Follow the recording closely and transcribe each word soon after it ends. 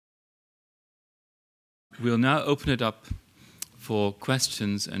We'll now open it up for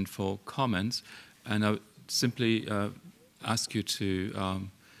questions and for comments, and I would simply ask you to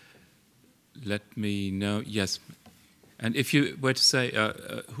let me know, yes, and if you were to say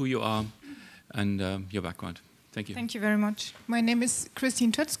who you are and your background. Thank you. Thank you very much. My name is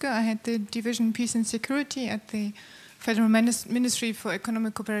Christine Tötzke. I head the Division Peace and Security at the Federal Ministry for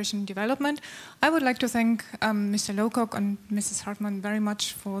Economic Cooperation and Development. I would like to thank Mr. Lowcock and Mrs. Hartmann very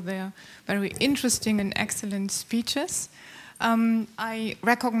much for their very interesting and excellent speeches. I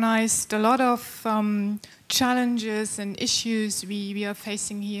recognized a lot of challenges and issues we are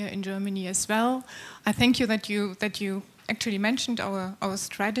facing here in Germany as well. I thank you that you actually mentioned our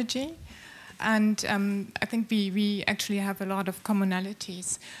strategy. And I think we actually have a lot of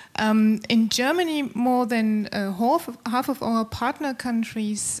commonalities. In Germany, more than half of our partner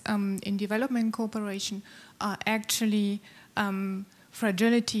countries in development cooperation are actually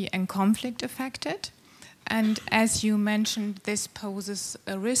fragility and conflict affected. And as you mentioned, this poses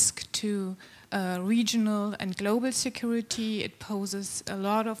a risk to regional and global security. It poses a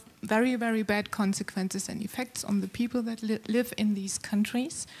lot of very, very bad consequences and effects on the people that live in these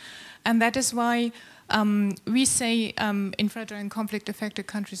countries. And that is why we say in fragile and conflict-affected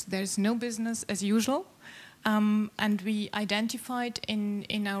countries there's no business as usual. And we identified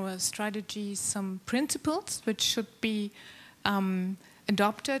in our strategy some principles which should be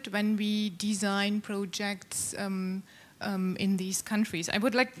adopted when we design projects in these countries. I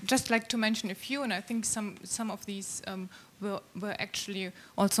would just like to mention a few, and I think some of these were actually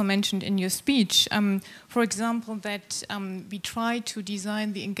also mentioned in your speech. For example, that we try to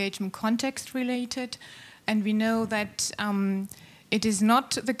design the engagement context related, and we know that it is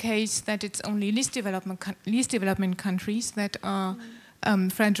not the case that it's only least development countries that are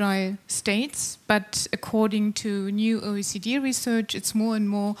fragile states, but according to new OECD research, it's more and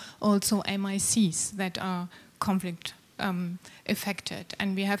more also MICs that are conflict affected,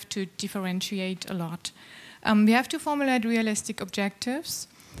 and we have to differentiate a lot. We have to formulate realistic objectives,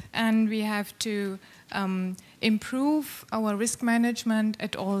 and we have to improve our risk management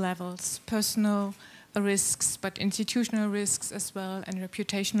at all levels, personal risks, but institutional risks as well, and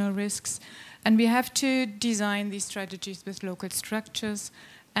reputational risks. And we have to design these strategies with local structures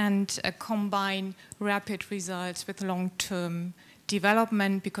and combine rapid results with long-term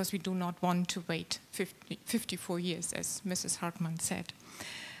development, because we do not want to wait 54 years, as Mrs. Hartmann said.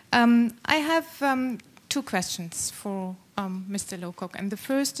 I have two questions for Mr. Lowcock, and the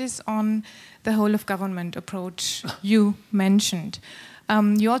first is on the whole of government approach you mentioned.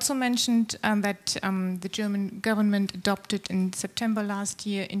 You also mentioned that the German government adopted in September last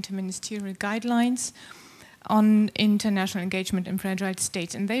year interministerial guidelines on international engagement in fragile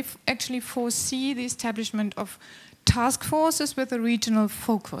states, and they actually foresee the establishment of task forces with a regional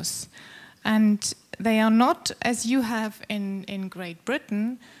focus. And they are not, as you have in Great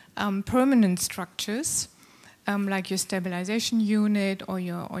Britain, permanent structures like your stabilization unit or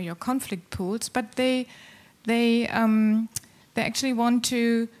your conflict pools, but they actually want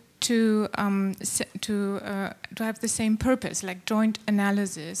to have the same purpose, like joint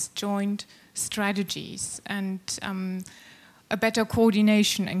analysis, joint strategies, and a better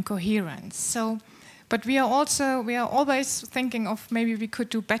coordination and coherence. So, but we are always thinking of maybe we could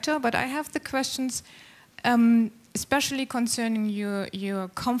do better. But I have the questions, especially concerning your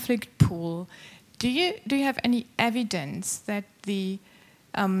conflict pool. Do you have any evidence that the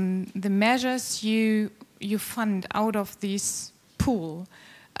measures you fund out of this pool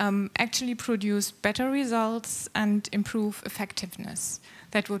actually produce better results and improve effectiveness?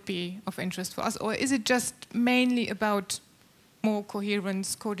 That would be of interest for us. Or is it just mainly about more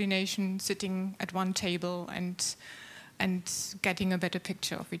coherence, coordination, sitting at one table and getting a better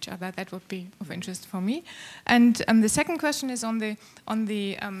picture of each other? That would be of interest for me. And the second question is on the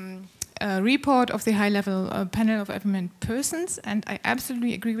report of the high-level panel of eminent persons, and I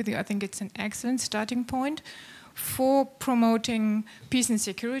absolutely agree with you. I think it's an excellent starting point for promoting peace and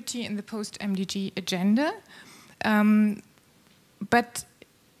security in the post-MDG agenda. But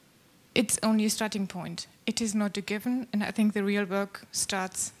it's only a starting point. It is not a given, and I think the real work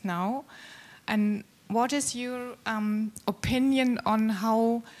starts now. And what is your opinion on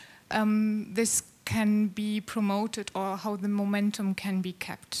how this can be promoted, or how the momentum can be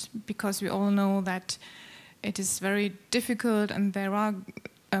kept? Because we all know that it is very difficult, and there are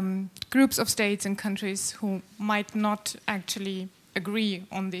groups of states and countries who might not actually agree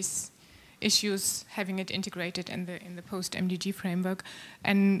on these issues, having it integrated in the post-MDG framework.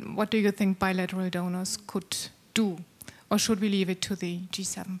 And what do you think bilateral donors could do, or should we leave it to the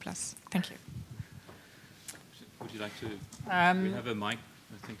G7+? Thank you. Would you like to? We have a mic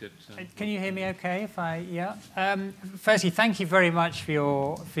I think that. Can you hear me okay? Yeah. Firstly, thank you very much for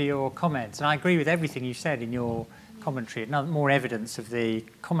your comments, and I agree with everything you said in your commentary. Another more evidence of the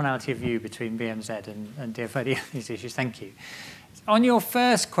commonality of view between BMZ and DFID on these issues. Thank you. On your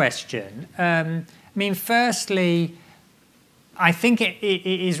first question, I mean, firstly, I think it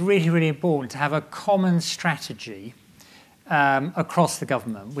is really, really important to have a common strategy across the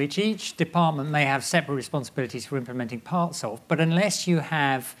government, which each department may have separate responsibilities for implementing parts of, but unless you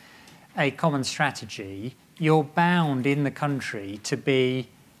have a common strategy, you're bound in the country to be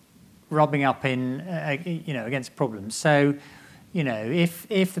rubbing up in, against problems. So,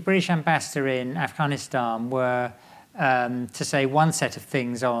 if the British ambassador in Afghanistan were to say one set of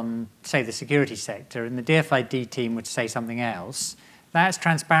things on, say, the security sector, and the DFID team would say something else, that's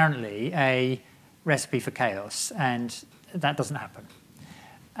transparently a recipe for chaos, and that doesn't happen.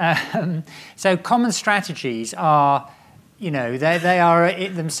 So common strategies are, they are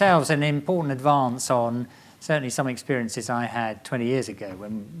themselves an important advance on certainly some experiences I had 20 years ago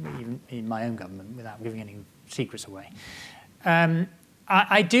when even in my own government, without giving any secrets away.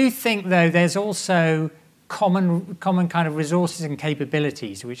 I do think, though, there's also common kind of resources and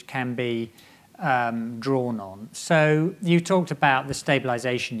capabilities which can be drawn on. So you talked about the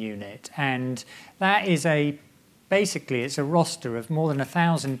stabilisation unit, and that is basically it's a roster of more than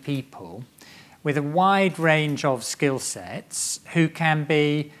 1,000 people with a wide range of skill sets who can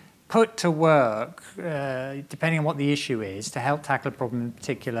be put to work, depending on what the issue is, to help tackle a problem in a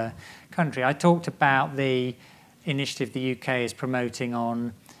particular country. I talked about the initiative the UK is promoting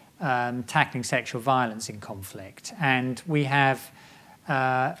on tackling sexual violence in conflict. And we have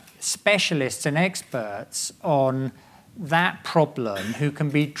specialists and experts on that problem who can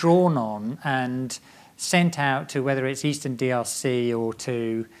be drawn on and sent out to whether it's Eastern DRC or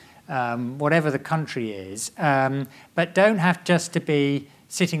to whatever the country is, but don't have just to be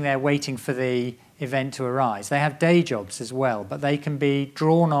sitting there waiting for the event to arise. They have day jobs as well, but they can be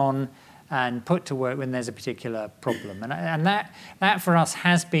drawn on and put to work when there's a particular problem. And that for us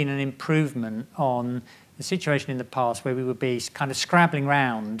has been an improvement on the situation in the past where we would be kind of scrabbling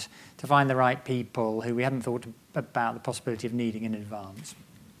around to find the right people who we hadn't thought about the possibility of needing in advance.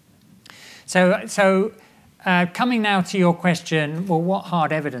 So coming now to your question, well, what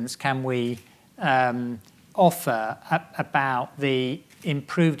hard evidence can we offer about the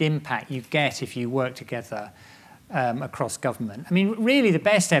improved impact you get if you work together across government? I mean, really the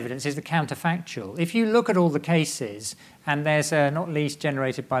best evidence is the counterfactual. If you look at all the cases, and there's, not least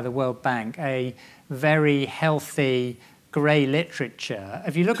generated by the World Bank, a very healthy grey literature.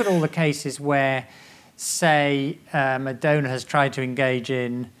 If you look at all the cases where, say, a donor has tried to engage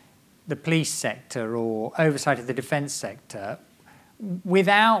in the police sector or oversight of the defence sector,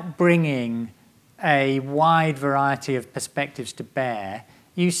 without bringing a wide variety of perspectives to bear,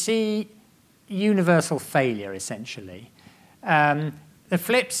 you see universal failure, essentially. The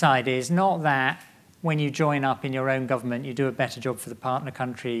flip side is not that when you join up in your own government, you do a better job for the partner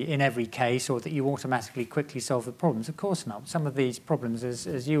country in every case, or that you automatically quickly solve the problems. Of course not. Some of these problems,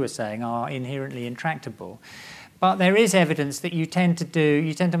 as you were saying, are inherently intractable. But there is evidence that you tend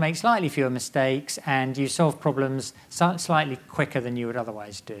to make slightly fewer mistakes, and you solve problems slightly quicker than you would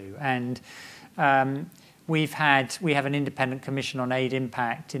otherwise do. And we have an independent commission on aid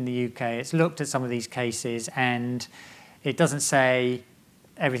impact in the UK. It's looked at some of these cases, and it doesn't say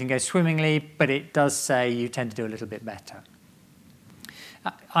everything goes swimmingly, but it does say you tend to do a little bit better.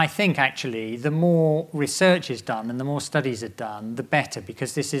 I think, actually, the more research is done and the more studies are done, the better,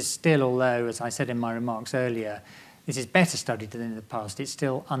 because this is still, although, as I said in my remarks earlier, this is better studied than in the past, it's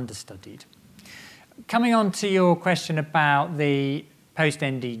still understudied. Coming on to your question about the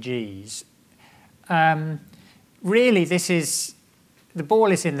post-NDGs, really the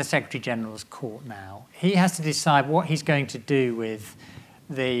ball is in the Secretary-General's court now. He has to decide what he's going to do with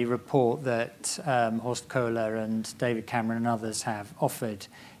the report that Horst Kohler and David Cameron and others have offered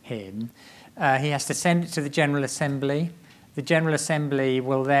him. He has to send it to the General Assembly. The General Assembly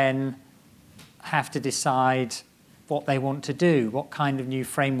will then have to decide what they want to do, what kind of new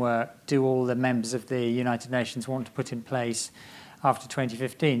framework do all the members of the United Nations want to put in place after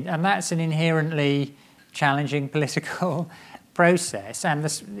 2015. And that's an inherently challenging political process. And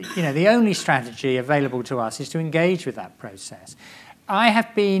the only strategy available to us is to engage with that process. I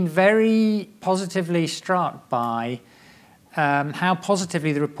have been very positively struck by how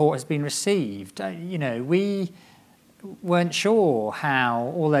positively the report has been received. We weren't sure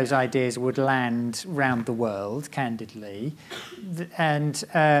how all those ideas would land round the world, candidly.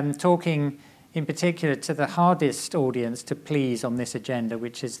 And talking in particular to the hardest audience to please on this agenda,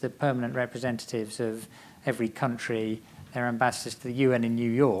 which is the permanent representatives of every country their ambassadors to the UN in New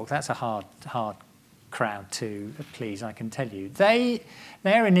York. That's a hard crowd to please, I can tell you.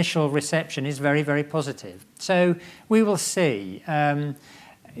 Their initial reception is very, very positive. So we will see.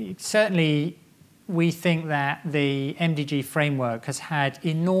 Certainly, we think that the MDG framework has had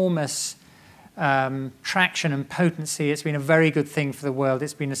enormous traction and potency. It's been a very good thing for the world.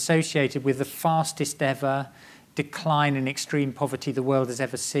 It's been associated with the fastest ever decline in extreme poverty the world has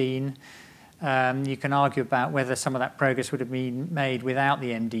ever seen. You can argue about whether some of that progress would have been made without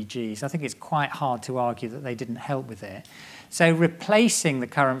the MDGs. I think it's quite hard to argue that they didn't help with it. So replacing the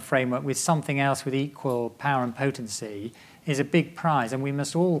current framework with something else with equal power and potency is a big prize, and we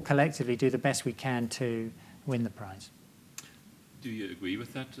must all collectively do the best we can to win the prize. Do you agree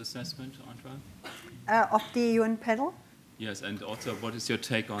with that assessment, Arntraud? Of the UN panel? Yes, and also what is your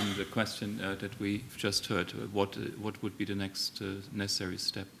take on the question that we've just heard? What would be the next necessary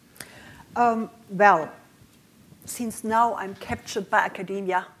step? Well, since now I'm captured by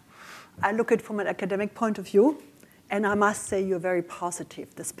academia, I look at it from an academic point of view, and I must say you're very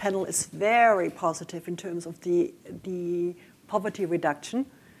positive. This panel is very positive in terms of the poverty reduction.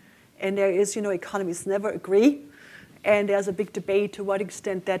 And there is, economies never agree, and there's a big debate to what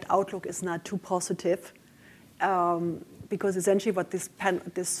extent that outlook is not too positive. Because essentially what this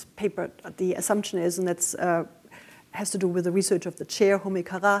paper, the assumption is, and that's has to do with the research of the chair, Homi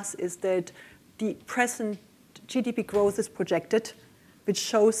Karas, is that the present GDP growth is projected, which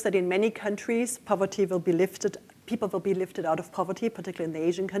shows that in many countries, poverty will be lifted, people will be lifted out of poverty, particularly in the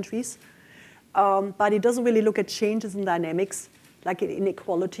Asian countries. But it doesn't really look at changes in dynamics, like in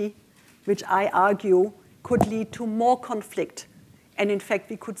inequality, which I argue could lead to more conflict. And in fact,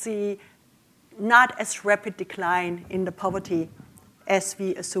 we could see not as rapid decline in the poverty as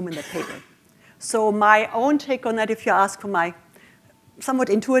we assume in the paper. So my own take on that, if you ask for my somewhat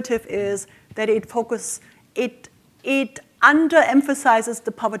intuitive, is that it underemphasizes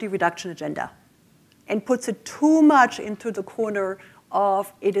the poverty reduction agenda and puts it too much into the corner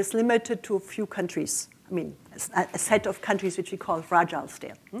of it is limited to a few countries. I mean, a set of countries which we call fragile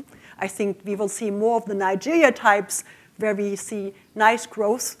still. I think we will see more of the Nigeria types where we see nice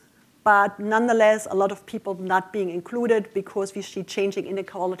growth, but nonetheless, a lot of people not being included because we see changing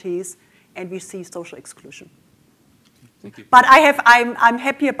inequalities and we see social exclusion. Thank you. But I'm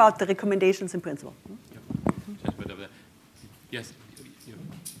happy about the recommendations in principle. Yes.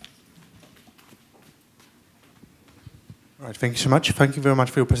 All right, thank you so much. Thank you very much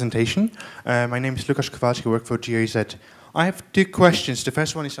for your presentation. My name is Lukas Kowalski, I work for GIZ. I have two questions. The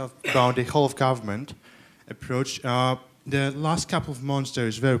first one is about the whole of government approach. The last couple of months, there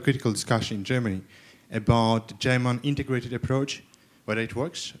is very critical discussion in Germany about the German integrated approach, whether it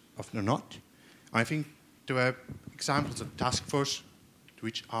works or not. I think there are examples of task force,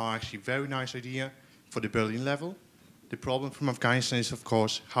 which are actually a very nice idea for the Berlin level. The problem from Afghanistan is, of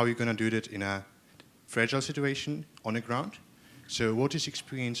course, how you're going to do that in a fragile situation on the ground. So what is the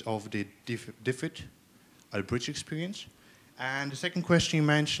experience of the DFID, or bridge experience? And the second question, you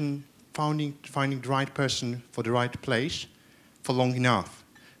mentioned finding the right person for the right place for long enough.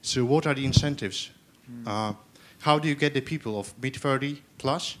 So what are the incentives? How do you get the people of mid-30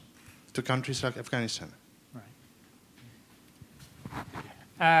 plus to countries like Afghanistan?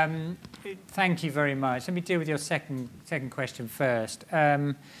 Right. Thank you very much. Let me deal with your second question first.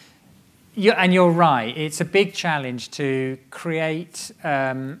 And you're right. It's a big challenge to create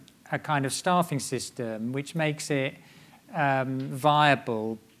a kind of staffing system which makes it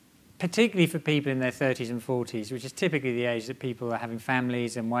viable, particularly for people in their 30s and 40s, which is typically the age that people are having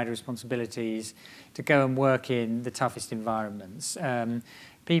families and wider responsibilities to go and work in the toughest environments.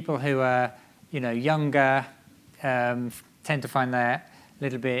 People who are, younger tend to find that a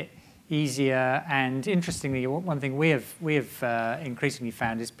little bit easier. And interestingly, one thing we have increasingly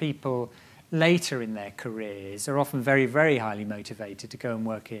found is people later in their careers are often very, very highly motivated to go and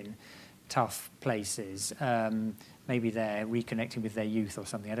work in tough places. Maybe they're reconnecting with their youth or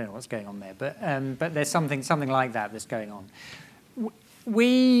something. I don't know what's going on there, but there's something like that that's going on.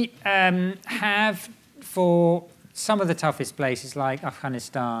 We have, for some of the toughest places like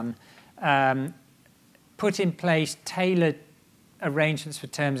Afghanistan, put in place tailored arrangements for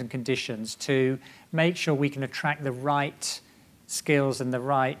terms and conditions to make sure we can attract the right skills and the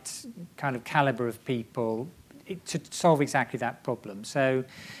right kind of caliber of people to solve exactly that problem. So,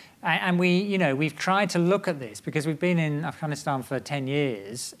 and we've tried to look at this because we've been in Afghanistan for 10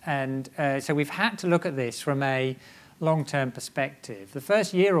 years, and so we've had to look at this from a long-term perspective. The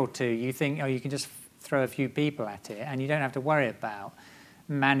first year or two, you think, oh, you can just throw a few people at it, and you don't have to worry about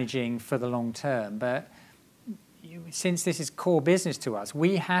managing for the long term. But since this is core business to us,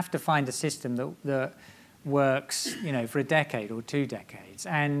 we have to find a system that works, for a decade or 2 decades.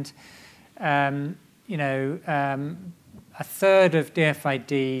 And, a third of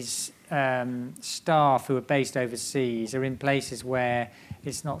DFID's staff who are based overseas are in places where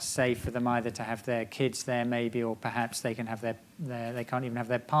it's not safe for them either to have their kids there maybe, or perhaps they can have they can't even have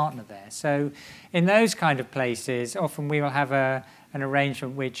their partner there. So in those kind of places, often we will have an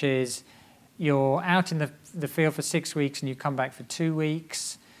arrangement which is you're out in the field for 6 weeks and you come back for 2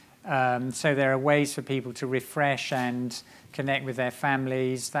 weeks. So there are ways for people to refresh and connect with their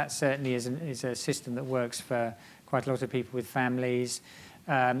families. That certainly is a system that works for quite a lot of people with families.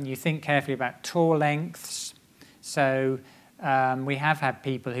 You think carefully about tour lengths. So we have had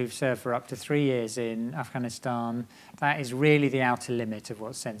people who've served for up to 3 years in Afghanistan. That is really the outer limit of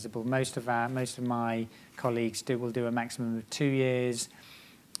what's sensible. Most of my colleagues will do a maximum of 2 years.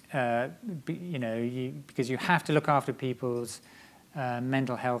 Because you have to look after people's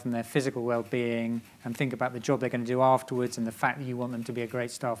mental health and their physical well-being, and think about the job they're going to do afterwards, and the fact that you want them to be a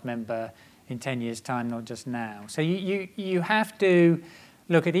great staff member in 10 years' time, not just now. So you have to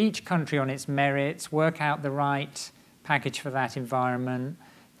look at each country on its merits, work out the right package for that environment,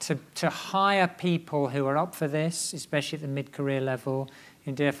 to hire people who are up for this, especially at the mid-career level.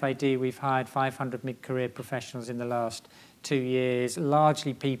 In DFID, we've hired 500 mid-career professionals in the last 2 years,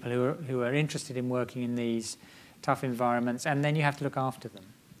 largely people who are interested in working in these tough environments, and then you have to look after them.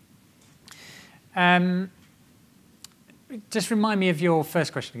 Just remind me of your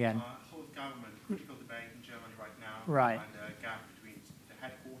first question again. Whole of government, critical debate in Germany right now, right, and the gap between the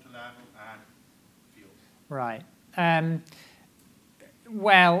headquarter level and field. Right.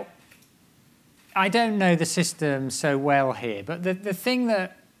 Well, I don't know the system so well here, but the thing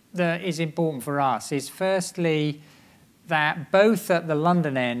that is important for us is firstly that both at the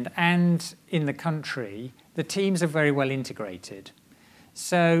London end and in the country, the teams are very well integrated.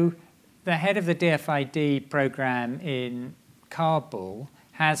 So the head of the DFID program in Kabul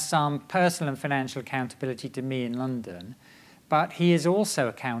has some personal and financial accountability to me in London, but he is also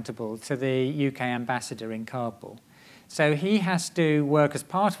accountable to the UK ambassador in Kabul. So he has to work as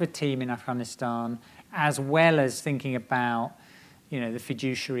part of a team in Afghanistan, as well as thinking about the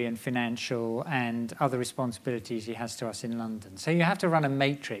fiduciary and financial and other responsibilities he has to us in London. So you have to run a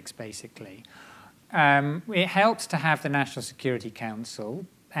matrix, basically. It helps to have the National Security Council,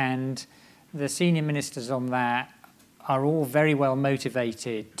 and the senior ministers on that are all very well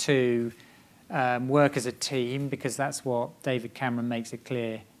motivated to work as a team, because that's what David Cameron makes it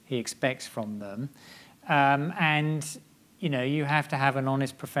clear he expects from them. And you have to have an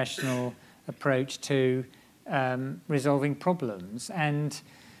honest professional approach to resolving problems. And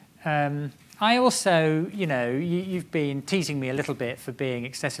I also, you've been teasing me a little bit for being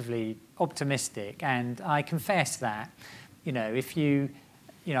excessively optimistic, and I confess that, if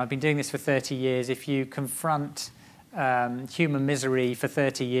I've been doing this for 30 years, if you confront human misery for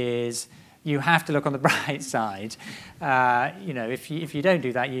 30 years, you have to look on the bright side. If you don't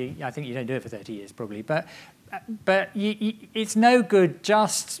do that, I think you don't do it for 30 years probably. But it's no good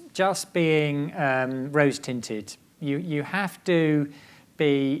just being rose-tinted. You have to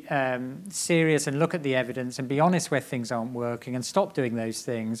be serious and look at the evidence and be honest where things aren't working, and stop doing those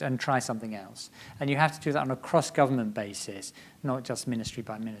things and try something else. And you have to do that on a cross-government basis, not just ministry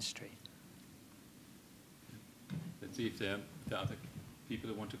by ministry. Let's see if there are other people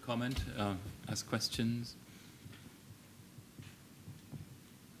who want to comment, ask questions.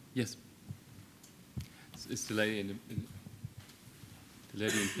 Yes. It's the lady in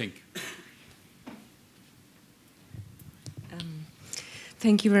pink.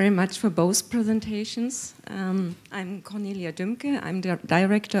 Thank you very much for both presentations. I'm Cornelia Dümke. I'm the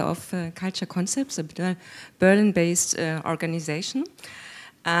director of Culture Concepts, a Berlin-based organization.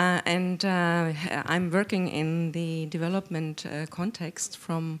 And I'm working in the development context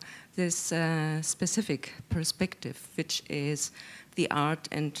from this specific perspective, which is the art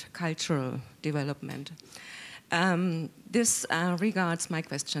and cultural development. This regards my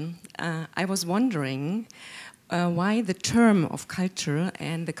question. I was wondering why the term of culture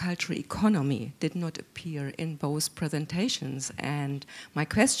and the cultural economy did not appear in both presentations. And my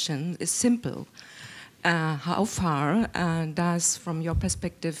question is simple. How far does, from your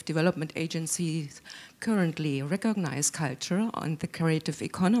perspective, development agencies currently recognize culture and the creative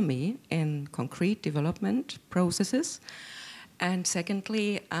economy in concrete development processes? And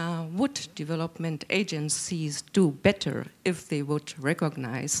secondly, would development agencies do better if they would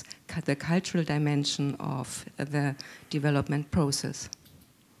recognize the cultural dimension of the development process?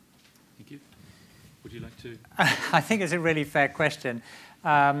 Thank you. Would you like to? I think it's a really fair question.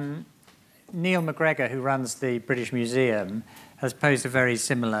 Neil McGregor, who runs the British Museum, has posed a very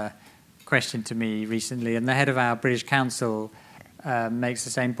similar question to me recently, and the head of our British Council makes the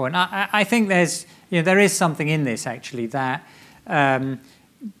same point. I think there is something in this, actually, that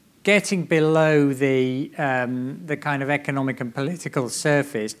getting below the kind of economic and political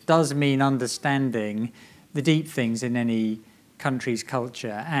surface does mean understanding the deep things in any country's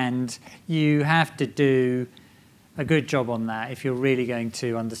culture, and you have to do a good job on that if you're really going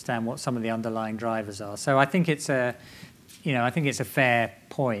to understand what some of the underlying drivers are. So I think it's a fair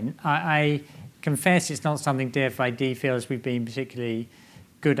point. I confess it's not something DFID feels we've been particularly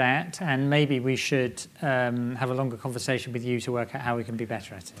good at, and maybe we should have a longer conversation with you to work out how we can be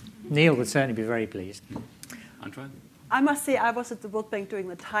better at it. Neil would certainly be very pleased. Arntraud? I must say, I was at the World Bank during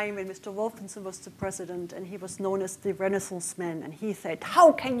the time when Mr. Wolfenson was the president, and he was known as the Renaissance man, and he said,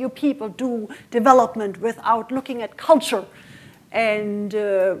 how can you people do development without looking at culture? And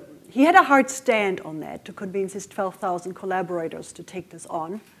he had a hard stand on that to convince his 12,000 collaborators to take this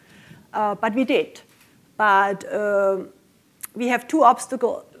on, but we did. But we have two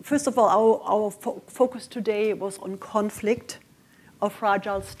obstacles. First of all, our focus today was on conflict of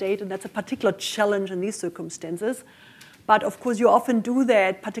fragile state, and that's a particular challenge in these circumstances. But of course, you often do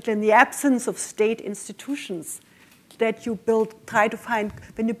that, particularly in the absence of state institutions, that you try to find,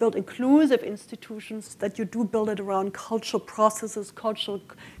 when you build inclusive institutions, that you do build it around cultural processes, cultural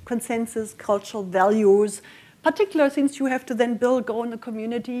consensus, cultural values, particularly since you have to then go in the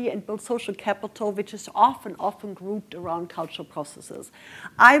community and build social capital, which is often grouped around cultural processes.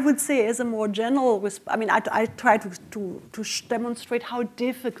 I would say as a more general, I try to demonstrate how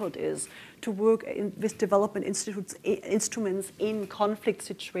difficult it is to work with development instruments in conflict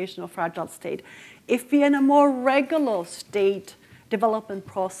situation or fragile state. If we're in a more regular state development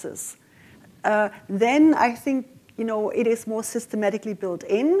process, then I think it is more systematically built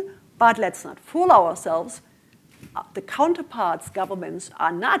in, but let's not fool ourselves. The counterparts governments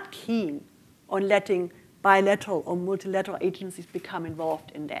are not keen on letting bilateral or multilateral agencies become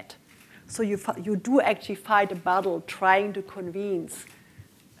involved in that. So you do actually fight a battle trying to convince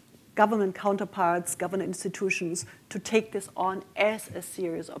government counterparts, government institutions to take this on as a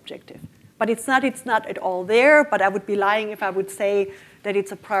serious objective. But it's not at all there, but I would be lying if I would say that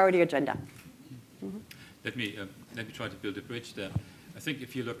it's a priority agenda. Mm-hmm. Let me try to build a bridge there. I think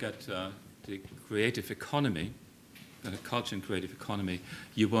if you look at the creative economy, culture and creative economy,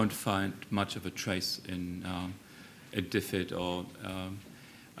 you won't find much of a trace in DFID or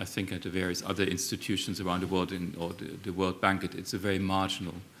I think at the various other institutions around the world or the World Bank. It's a very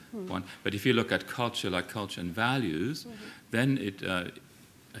marginal one. But if you look at culture, like culture and values, then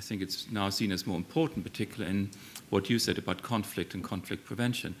I think it's now seen as more important, particularly in what you said about conflict and conflict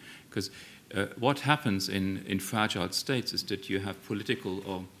prevention. Because what happens in fragile states is that you have political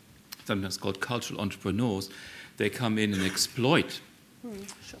or sometimes called cultural entrepreneurs. They come in and exploit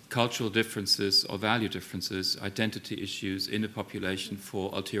cultural differences or value differences, identity issues in the population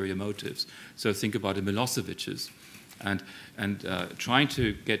for ulterior motives. So think about the Milosevic's. And trying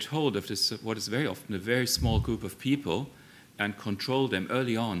to get hold of this, what is very often a very small group of people, and control them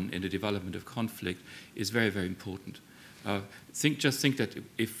early on in the development of conflict is very, very important. Just think that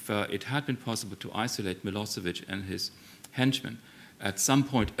if it had been possible to isolate Milosevic and his henchmen, at some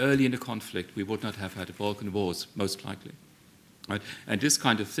point early in the conflict, we would not have had the Balkan Wars, most likely. Right? And this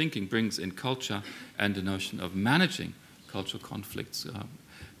kind of thinking brings in culture and the notion of managing cultural conflicts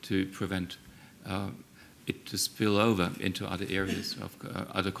to prevent it to spill over into other areas of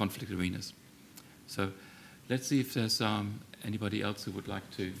other conflict arenas. So let's see if there's anybody else who would like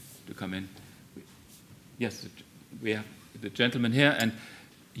to come in. Yes, we have the gentleman here, and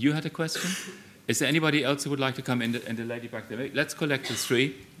you had a question? Is there anybody else who would like to come in, and the lady back there? Let's collect the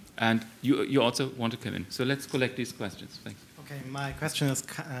three, and you also want to come in. So let's collect these questions. Thanks. Okay, my question is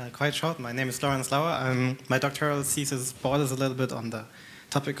quite short. My name is Lawrence Lauer. My doctoral thesis borders a little bit on the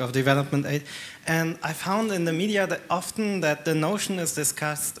topic of development aid. And I found in the media that often that the notion is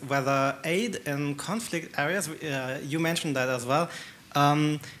discussed whether aid in conflict areas, you mentioned that as well,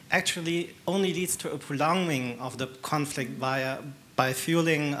 actually only leads to a prolonging of the conflict by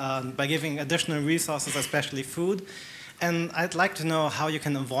fueling, by giving additional resources, especially food. And I'd like to know how you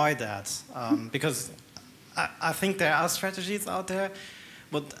can avoid that, because I think there are strategies out there,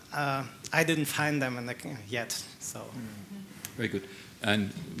 but I didn't find them yet. So. Very good.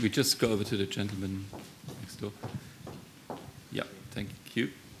 And we just go over to the gentleman next door. Yeah, thank you.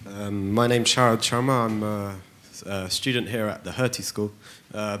 My name's Sharad Sharma. I'm a student here at the Hertie School,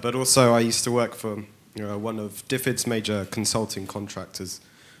 but also I used to work for one of DFID's major consulting contractors,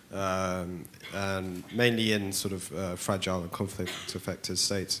 and mainly in sort of fragile and conflict-affected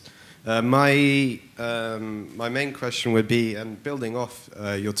states. My main question would be, and building off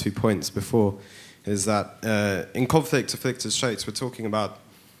your 2 points before, is that in conflict-afflicted states, we're talking about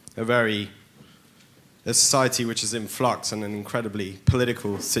a society which is in flux and an incredibly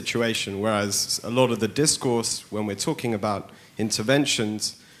political situation, whereas a lot of the discourse, when we're talking about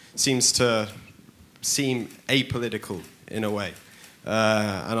interventions, seems to seem apolitical in a way.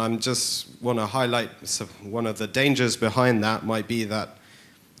 And I'm just want to highlight one of the dangers behind that might be that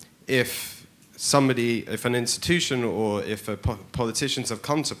if an institution or if politicians have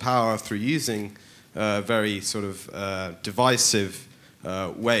come to power through using very sort of divisive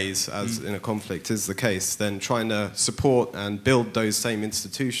ways, as in a conflict is the case, then trying to support and build those same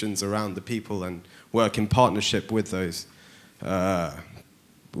institutions around the people and work in partnership with those,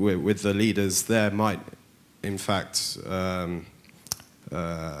 with the leaders there might, in fact,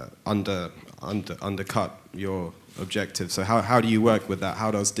 undercut your objectives. So how do you work with that?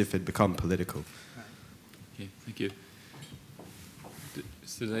 How does DFID become political? Okay, thank you.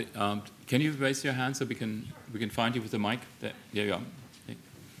 So can you raise your hand so we can find you with the mic? There you go.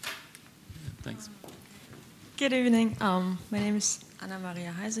 Thanks. Good evening. My name is Anna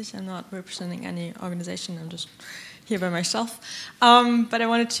Maria Heisig. I'm not representing any organization. I'm just here by myself. But I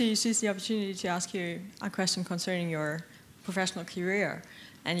wanted to seize the opportunity to ask you a question concerning your professional career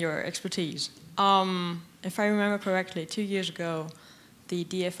and your expertise. If I remember correctly, 2 years ago, the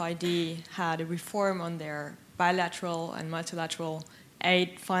DFID had a reform on their bilateral and multilateral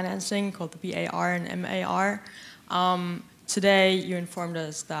aid financing called the BAR and MAR. Today, you informed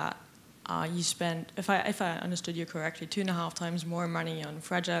us that you spent, if I understood you correctly, 2.5 times more money on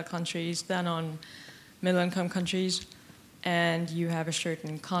fragile countries than on middle-income countries, and you have a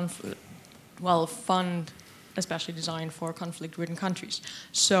certain fund especially designed for conflict-ridden countries.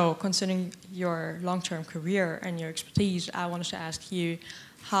 So, considering your long-term career and your expertise, I wanted to ask you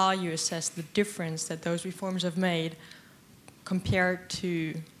how you assess the difference that those reforms have made compared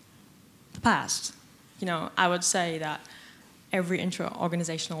to the past. You know, I would say that every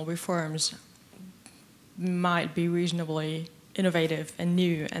intra-organizational reforms might be reasonably innovative and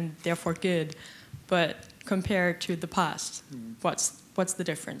new and therefore good, but compared to the past, what's the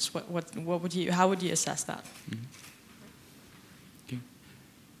difference? How would you assess that? Mm-hmm. Okay.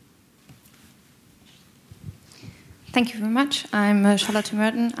 Thank you very much. I'm Charlotte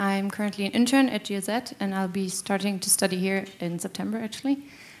Merton. I'm currently an intern at GIZ, and I'll be starting to study here in September, actually.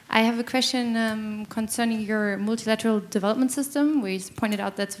 I have a question concerning your multilateral development system, where you pointed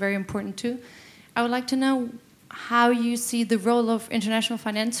out that's very important too. I would like to know how you see the role of international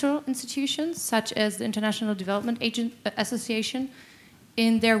financial institutions, such as the International Development Association,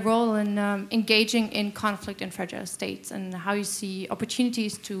 in their role in engaging in conflict in fragile states, and how you see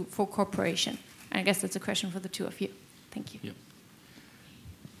opportunities for cooperation. And I guess that's a question for the two of you. Thank you. Yeah.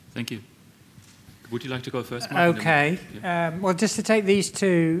 Thank you. Would you like to go first, Mark? Okay. Well, just to take these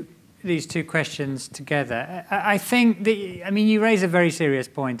two questions together, I think you raise a very serious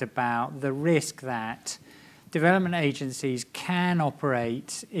point about the risk that development agencies can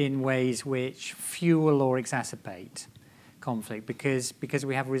operate in ways which fuel or exacerbate conflict because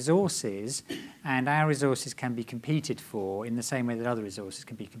we have resources, and our resources can be competed for in the same way that other resources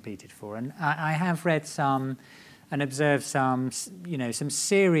can be competed for. And I have read some and observed some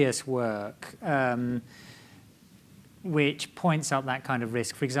serious work which points up that kind of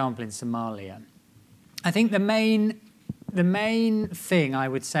risk. For example, in Somalia, I think the main thing I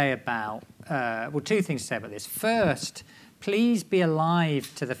would say about two things to say about this. First, please be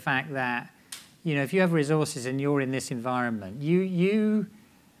alive to the fact that if you have resources and you're in this environment, you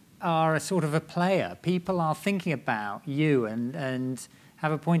are a sort of a player. People are thinking about you and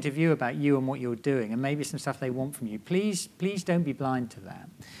have a point of view about you and what you're doing, and maybe some stuff they want from you. Please don't be blind to that.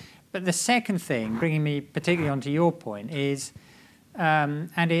 But the second thing, bringing me particularly onto your point, is,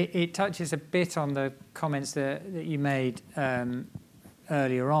 and it touches a bit on the comments that you made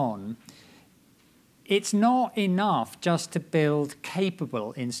earlier on, it's not enough just to build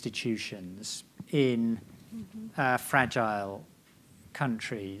capable institutions in fragile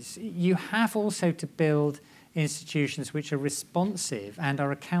countries. You have also to build institutions which are responsive and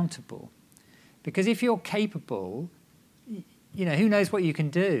are accountable. Because if you're capable, who knows what you can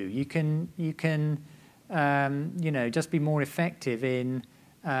do? You can just be more effective in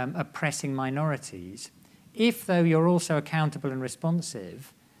oppressing minorities. If, though, you're also accountable and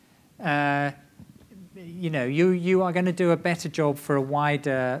responsive, you are going to do a better job for a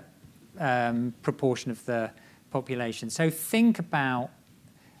wider proportion of the population. So think about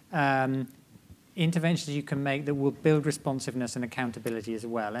interventions you can make that will build responsiveness and accountability as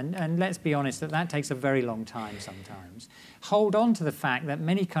well. And let's be honest, that takes a very long time sometimes. Hold on to the fact that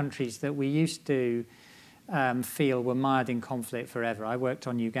many countries that we used to feel were mired in conflict forever. I worked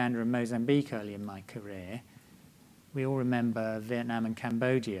on Uganda and Mozambique early in my career. We all remember Vietnam and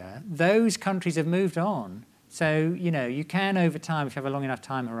Cambodia. Those countries have moved on. So, you know, you can, over time, if you have a long enough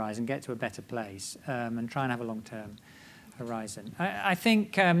time horizon, get to a better place and try and have a long-term horizon. I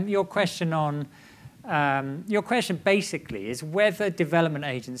think your question basically is whether development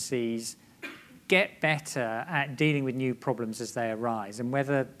agencies get better at dealing with new problems as they arise, and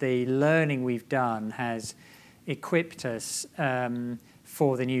whether the learning we've done has equipped us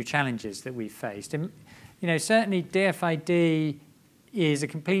for the new challenges that we've faced. And, you know, certainly DFID is a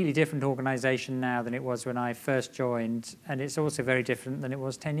completely different organisation now than it was when I first joined, and it's also very different than it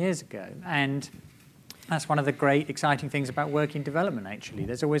was 10 years ago. And that's one of the great, exciting things about working development, actually.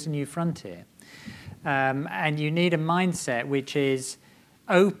 There's always a new frontier. And you need a mindset which is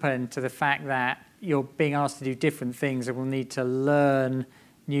open to the fact that you're being asked to do different things and will need to learn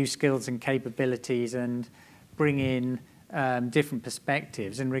new skills and capabilities and bring in different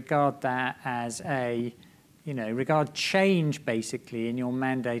perspectives, and regard that as a, you know, regard change basically in your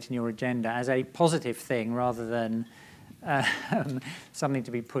mandate and your agenda as a positive thing rather than something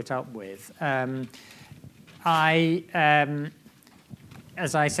to be put up with. As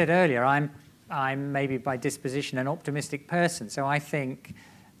I said earlier, I'm maybe by disposition an optimistic person, so I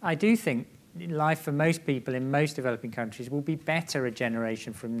do think life for most people in most developing countries will be better a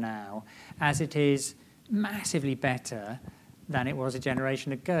generation from now, as it is massively better than it was a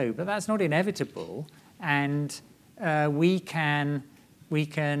generation ago. But that's not inevitable, and we can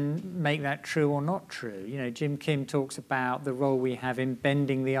make that true or not true. You know, Jim Kim talks about the role we have in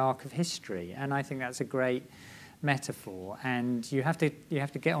bending the arc of history, and I think that's a great metaphor. And you have to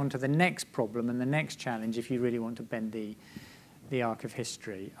get on to the next problem and the next challenge if you really want to bend the arc of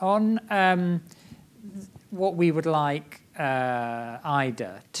history. On what we would like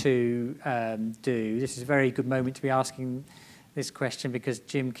IDA to do, this is a very good moment to be asking this question, because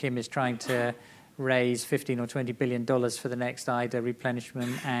Jim Kim is trying to raise $15 or $20 billion for the next IDA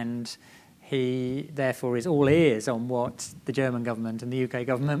replenishment, and he therefore is all ears on what the German government and the UK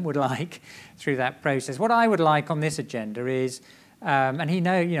government would like through that process. What I would like on this agenda is, and he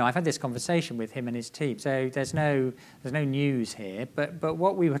I've had this conversation with him and his team, so there's no news here, but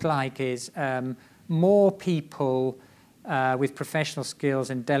what we would like is more people with professional skills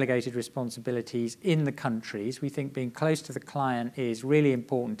and delegated responsibilities in the countries. We think being close to the client is really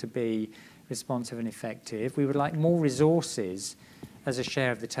important to be responsive and effective. We would like more resources as a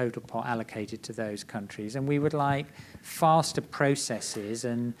share of the total pot allocated to those countries, and we would like faster processes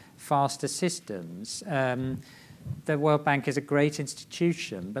and faster systems. The World Bank is a great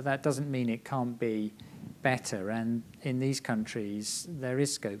institution, but that doesn't mean it can't be better, and in these countries there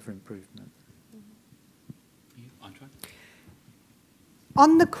is scope for improvement. Arntraud?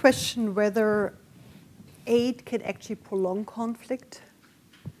 On the question whether aid can actually prolong conflict,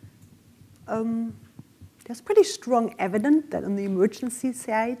 there's pretty strong evidence that on the emergency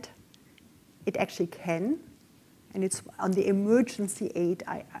side, it actually can. And it's on the emergency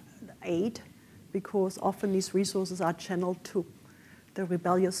aid, because often these resources are channeled to the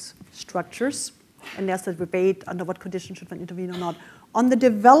rebellious structures. And there's a debate under what conditions should one intervene or not. On the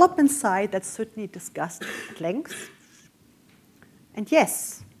development side, that's certainly discussed at length. And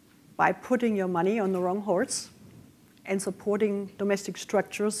yes, by putting your money on the wrong horse and supporting domestic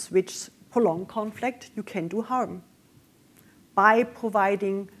structures which prolong conflict, you can do harm. By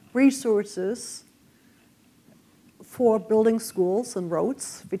providing resources for building schools and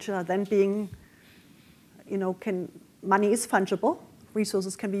roads, which are then being, money is fungible.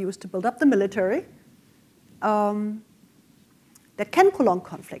 Resources can be used to build up the military. That can prolong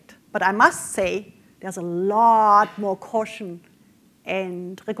conflict. But I must say, there's a lot more caution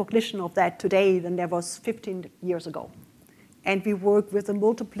and recognition of that today than there was 15 years ago. And we work with a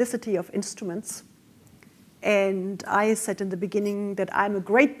multiplicity of instruments. And I said in the beginning that I'm a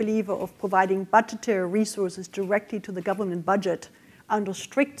great believer of providing budgetary resources directly to the government budget under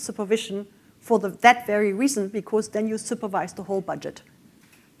strict supervision for that very reason, because then you supervise the whole budget.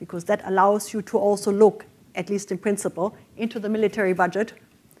 Because that allows you to also look, at least in principle, into the military budget.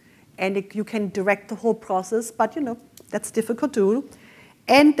 And you can direct the whole process, but that's difficult to do.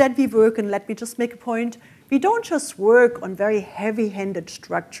 And then we work, and let me just make a point, we don't just work on very heavy-handed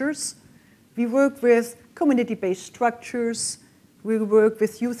structures. We work with community-based structures. We work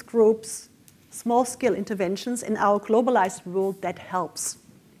with youth groups, small-scale interventions. In our globalized world, that helps.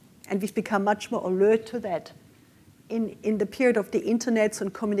 And we've become much more alert to that in the period of the internets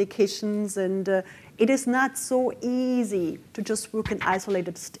and communications, and it is not so easy to just work in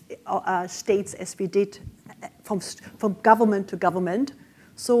isolated states as we did from government to government.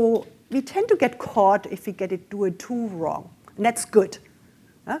 So we tend to get caught if we do it too wrong, and that's good.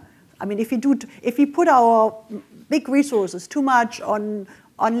 I mean, if we put our big resources too much on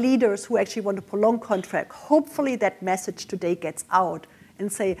leaders who actually want to prolong contract, hopefully that message today gets out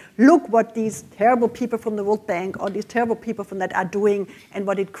and say, look what these terrible people from the World Bank or these terrible people from that are doing and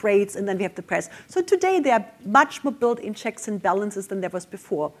what it creates, and then we have the press. So today they are much more built in checks and balances than there was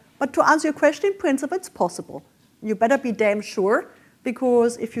before. But to answer your question, in principle, it's possible. You better be damn sure,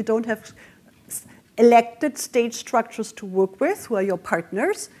 because if you don't have elected state structures to work with, who are your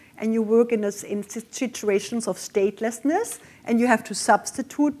partners, and you work in situations of statelessness, and you have to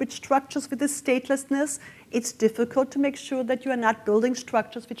substitute with structures with this statelessness, it's difficult to make sure that you are not building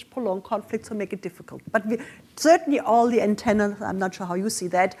structures which prolong conflicts or make it difficult. But certainly all the antennas, I'm not sure how you see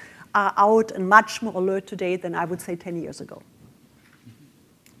that, are out and much more alert today than I would say 10 years ago.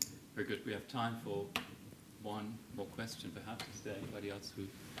 Very good. We have time for one more question, perhaps. Is there anybody else who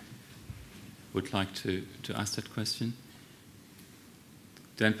would like to ask that question?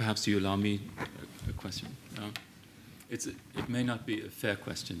 Then perhaps you allow me a question. It may not be a fair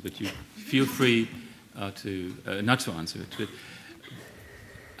question, but you feel free to not to answer it. But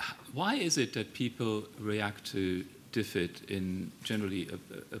why is it that people react to DFID in generally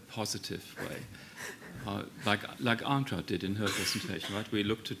a positive way, like Arntraud did in her presentation? Right, we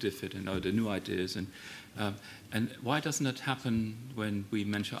look to DFID and the new ideas, and why doesn't it happen when we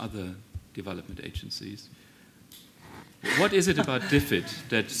mention other development agencies? What is it about DFID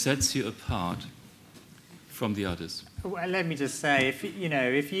that sets you apart from the others? Well, let me just say,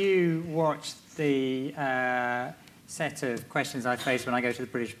 if you watch the set of questions I face when I go to the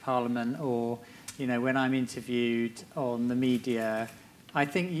British Parliament, or when I'm interviewed on the media, I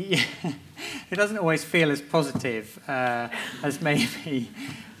think it doesn't always feel as positive as maybe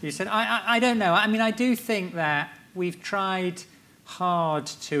you said. I don't know. I mean, I do think that we've tried hard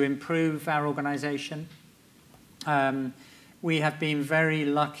to improve our organisation. We have been very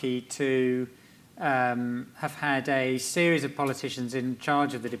lucky to have had a series of politicians in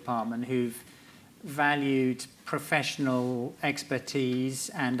charge of the department who've valued professional expertise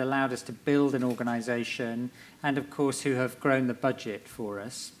and allowed us to build an organisation, and of course who have grown the budget for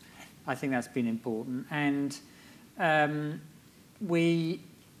us. I think that's been important. And I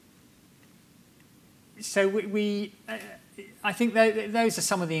think those are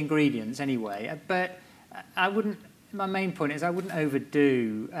some of the ingredients anyway, but my main point is I wouldn't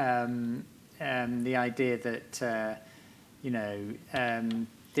overdo the idea that,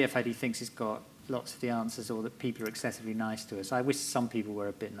 DFID thinks it's got lots of the answers, or that people are excessively nice to us. I wish some people were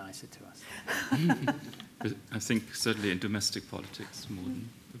a bit nicer to us. I think certainly in domestic politics more than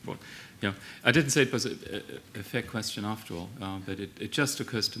abroad. Yeah, I didn't say it was a fair question after all, but it just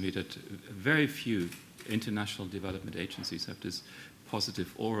occurs to me that very few international development agencies have this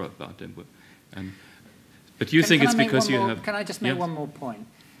positive aura about them. But you think it's because you have... Can I just make one more point?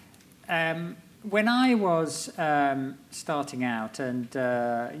 When I was starting out, and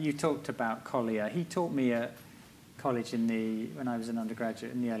you talked about Collier, he taught me at college when I was an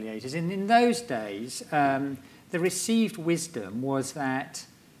undergraduate in the early 80s. In those days, the received wisdom was that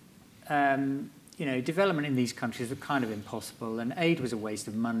development in these countries was kind of impossible, and aid was a waste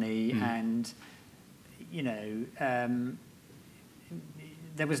of money, and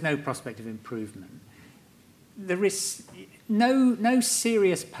there was no prospect of improvement. There is no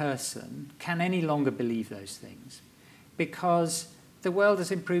serious person can any longer believe those things, because the world has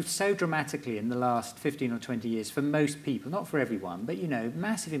improved so dramatically in the last 15 or 20 years for most people, not for everyone, but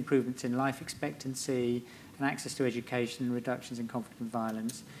massive improvements in life expectancy and access to education and reductions in conflict and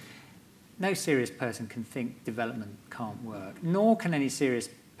violence. No serious person can think development can't work, nor can any serious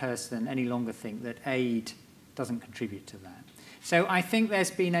person any longer think that aid doesn't contribute to that. So I think there's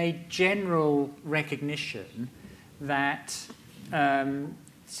been a general recognition that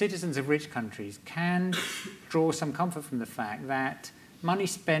citizens of rich countries can draw some comfort from the fact that money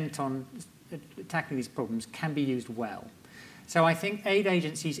spent on tackling these problems can be used well. So I think aid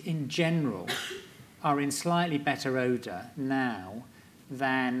agencies in general are in slightly better odour now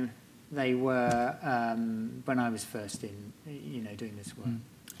than they were when I was first doing this work.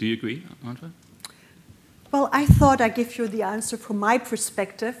 Do you agree, Arntraud? Well, I thought I'd give you the answer from my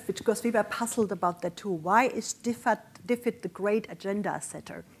perspective, because we were puzzled about that too. Why is DFID the great agenda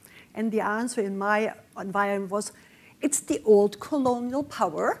setter? And the answer in my environment was, it's the old colonial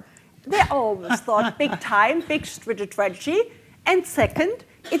power. They always thought big time, big strategy. And second,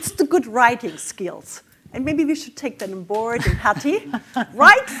 it's the good writing skills. and maybe we should take that on board in Hertie.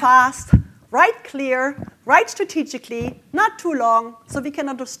 Write fast, write clear, write strategically, not too long, so we can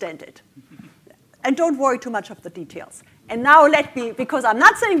understand it. And don't worry too much of the details. And now let me, because I'm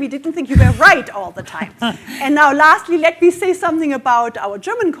not saying we didn't think you were right all the time. And now lastly, let me say something about our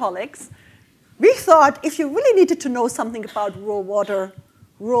German colleagues. We thought if you really needed to know something about rural water,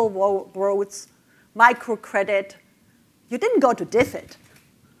 rural roads, microcredit, you didn't go to DFID.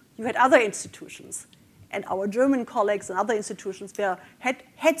 You had other institutions. And our German colleagues and other institutions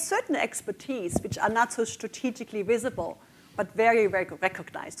had certain expertise which are not so strategically visible, but very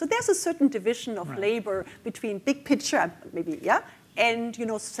recognized. So there's a certain division of labor between big picture, maybe, yeah, and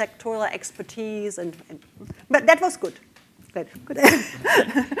sectoral expertise. But that was good. Good.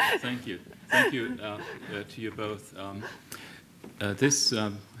 Thank you. Thank you to you both.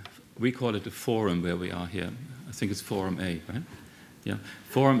 We call it a forum where we are here. I think it's Forum A, right? Yeah,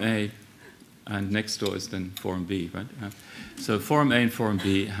 Forum A, and next door is then Forum B, right? So Forum A and Forum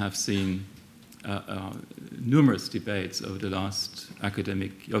B have seen numerous debates over the last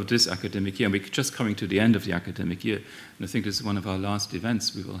this academic year. And we're just coming to the end of the academic year, and I think this is one of our last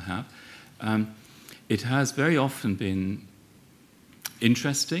events we will have. It has very often been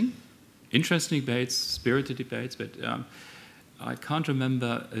interesting debates, spirited debates, but I can't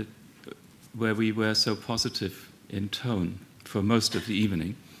remember where we were so positive in tone for most of the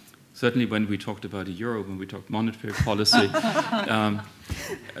evening. Certainly when we talked about the euro, when we talked monetary policy, I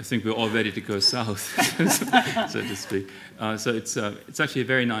think we're all ready to go south, so to speak. So it's actually a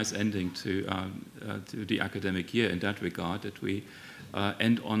very nice ending to the academic year in that regard, that we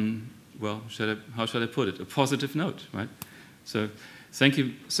end on, well, how shall I put it, a positive note, right? So thank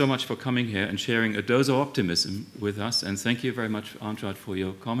you so much for coming here and sharing a dose of optimism with us, and thank you very much, Arntraud, for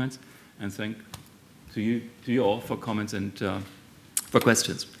your comments, and thank to you all for comments and for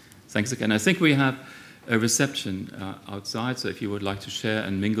questions. Thanks again. I think we have a reception outside, so if you would like to share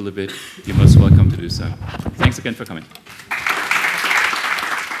and mingle a bit, you're most welcome to do so. Thanks again for coming.